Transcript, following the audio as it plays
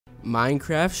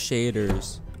Minecraft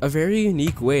shaders, a very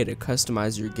unique way to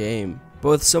customize your game. But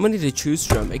with so many to choose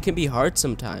from, it can be hard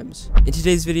sometimes. In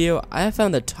today's video, I have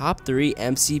found the top 3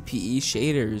 MCPE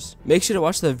shaders. Make sure to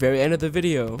watch the very end of the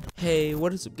video. Hey,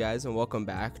 what is up guys, and welcome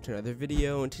back to another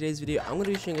video. In today's video, I'm going to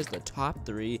be showing us the top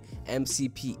 3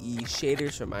 MCPE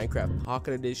shaders for Minecraft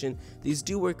Pocket Edition. These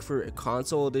do work for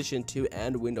Console Edition 2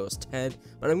 and Windows 10,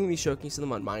 but I'm going to be showcasing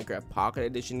them on Minecraft Pocket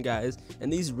Edition, guys.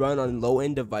 And these run on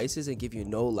low-end devices and give you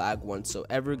no lag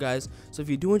whatsoever, guys. So if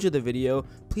you do enjoy the video,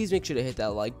 please make sure to hit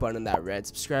that like button and that red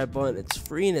subscribe button. It's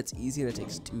free and it's easy and it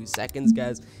takes 2 seconds,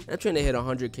 guys. And I'm trying to hit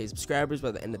 100k subscribers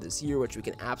by the end of this year, which we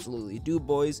can absolutely do,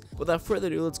 boys. Without further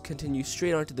ado, let's continue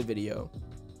straight on to the video.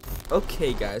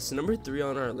 Okay guys, so number 3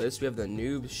 on our list, we have the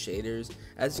noob shaders.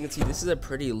 As you can see, this is a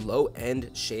pretty low-end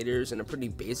shaders and a pretty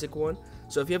basic one.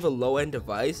 So if you have a low-end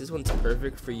device, this one's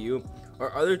perfect for you.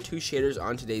 Our other 2 shaders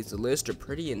on today's list are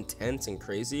pretty intense and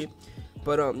crazy.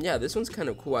 But yeah, this one's kind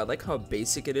of cool. I like how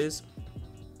basic it is.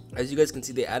 As you guys can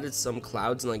see, they added some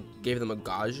clouds and like gave them a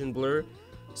Gaussian blur,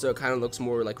 so it kind of looks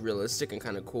more like realistic and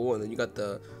kind of cool. And then you got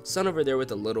the sun over there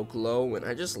with a little glow, and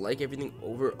I just like everything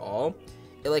overall.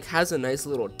 It like has a nice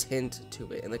little tint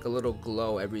to it and like a little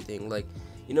glow, everything. Like,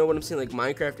 you know what I'm saying? Like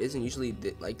Minecraft isn't usually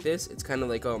like this. It's kind of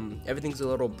like everything's a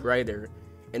little brighter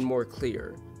and more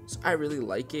clear. So I really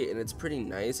like it, and it's pretty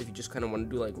nice if you just kind of want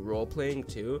to do like role playing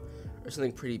too, or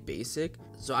something pretty basic.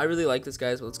 So I really like this,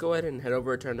 guys. But let's go ahead and head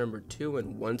over to our number 2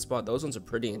 and 1 spot. Those ones are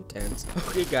pretty intense.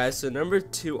 Okay guys, so number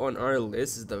 2 on our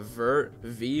list is the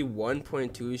V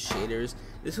 1.2 shaders.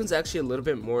 This one's actually a little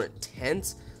bit more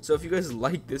intense, so if you guys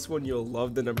like this one, you'll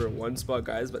love the number 1 spot,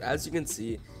 guys. But as you can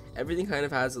see, everything kind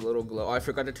of has a little glow. Oh, I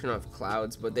forgot to turn off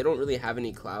clouds, but they don't really have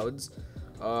any clouds.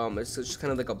 It's just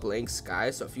kind of like a blank sky,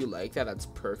 so if you like that, that's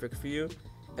perfect for you.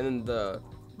 And then the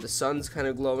sun's kind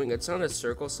of glowing. It's not a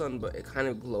circle sun, but it kind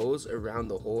of glows around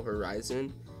the whole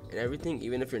horizon and everything,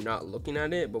 even if you're not looking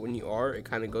at it. But when you are, it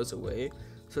kind of goes away,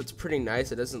 so it's pretty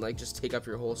nice. It doesn't like just take up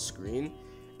your whole screen.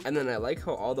 And then I like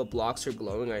how all the blocks are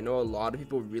glowing. I know a lot of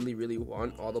people really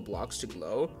want all the blocks to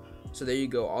glow, so there you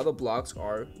go. All the blocks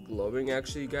are glowing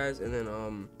actually, guys. And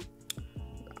then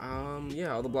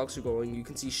yeah, all the blocks are glowing. You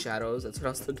can see shadows. That's what I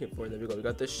was looking for. There we go. We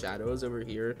got the shadows over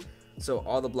here. So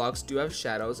all the blocks do have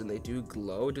shadows and they do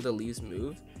glow. Do the leaves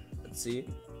move? Let's see.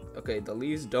 Okay, the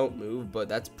leaves don't move, but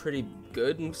that's pretty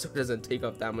good, so it doesn't take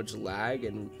up that much lag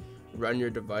and run your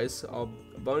device a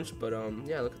bunch. But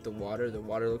yeah, look at the water. The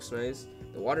water looks nice.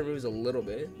 The water moves a little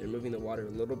bit. They're moving the water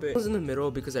a little bit. I was in the middle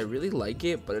because I really like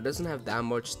it, but it doesn't have that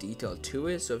much detail to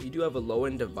it. So if you do have a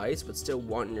low-end device but still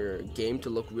want your game to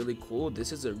look really cool,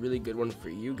 this is a really good one for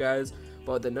you guys.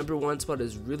 But the number 1 spot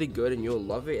is really good and you'll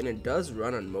love it, and it does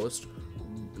run on most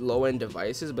low-end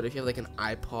devices. But if you have like an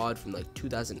iPod from like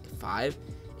 2005,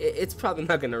 it's probably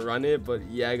not gonna run it. But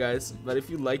yeah guys, but if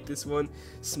you like this one,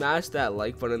 smash that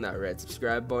like button and that red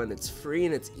subscribe button. It's free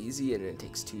and it's easy and it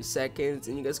takes 2 seconds,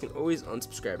 and you guys can always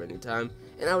unsubscribe anytime,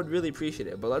 and I would really appreciate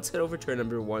it. But let's head over to our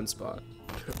number 1 spot.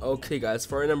 Okay guys,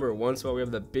 for our number 1 spot, we have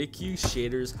the BigQ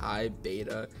Shaders High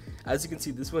Beta. As you can see,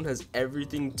 this one has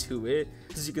everything to it.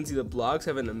 As you can see, the blocks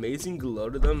have an amazing glow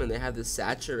to them, and they have the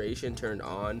saturation turned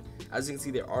on. As you can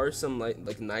see, there are some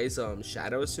like nice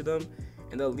shadows to them,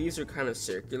 and the leaves are kind of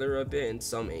circular a bit in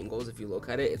some angles. If you look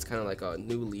at it, it's kind of like a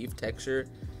new leaf texture.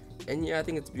 And yeah, I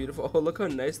think it's beautiful. Oh, look how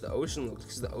nice the ocean looks,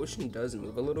 because the ocean does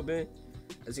move a little bit.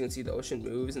 As you can see, the ocean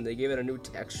moves, and they gave it a new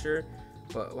texture.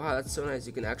 But wow, that's so nice.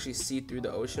 You can actually see through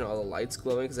the ocean, all the lights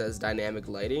glowing because it has dynamic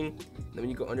lighting. And then when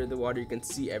you go under the water, you can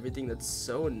see everything. That's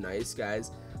so nice,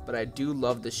 guys. But I do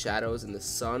love the shadows and the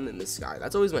sun and the sky.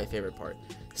 That's always my favorite part.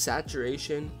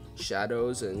 Saturation,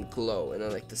 shadows, and glow. And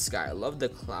then like the sky. I love the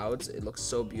clouds. It looks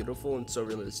so beautiful and so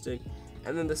realistic.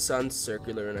 And then the sun's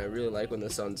circular, and I really like when the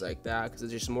sun's like that because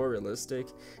it's just more realistic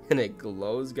and it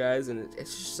glows, guys. And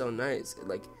it's just so nice. It,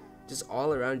 like, just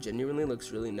all around genuinely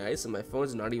looks really nice, and my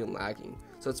phone's not even lagging,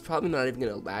 so it's probably not even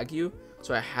gonna lag you.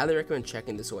 So I highly recommend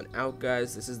checking this one out,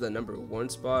 guys. This is the number 1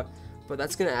 spot. But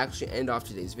that's gonna actually end off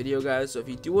today's video, guys. So if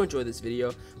you do enjoy this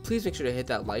video, please make sure to hit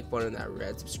that like button and that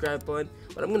red subscribe button.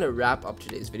 But I'm gonna wrap up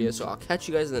today's video, so I'll catch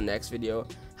you guys in the next video.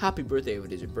 Happy birthday if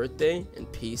it is your birthday,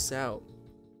 and peace out.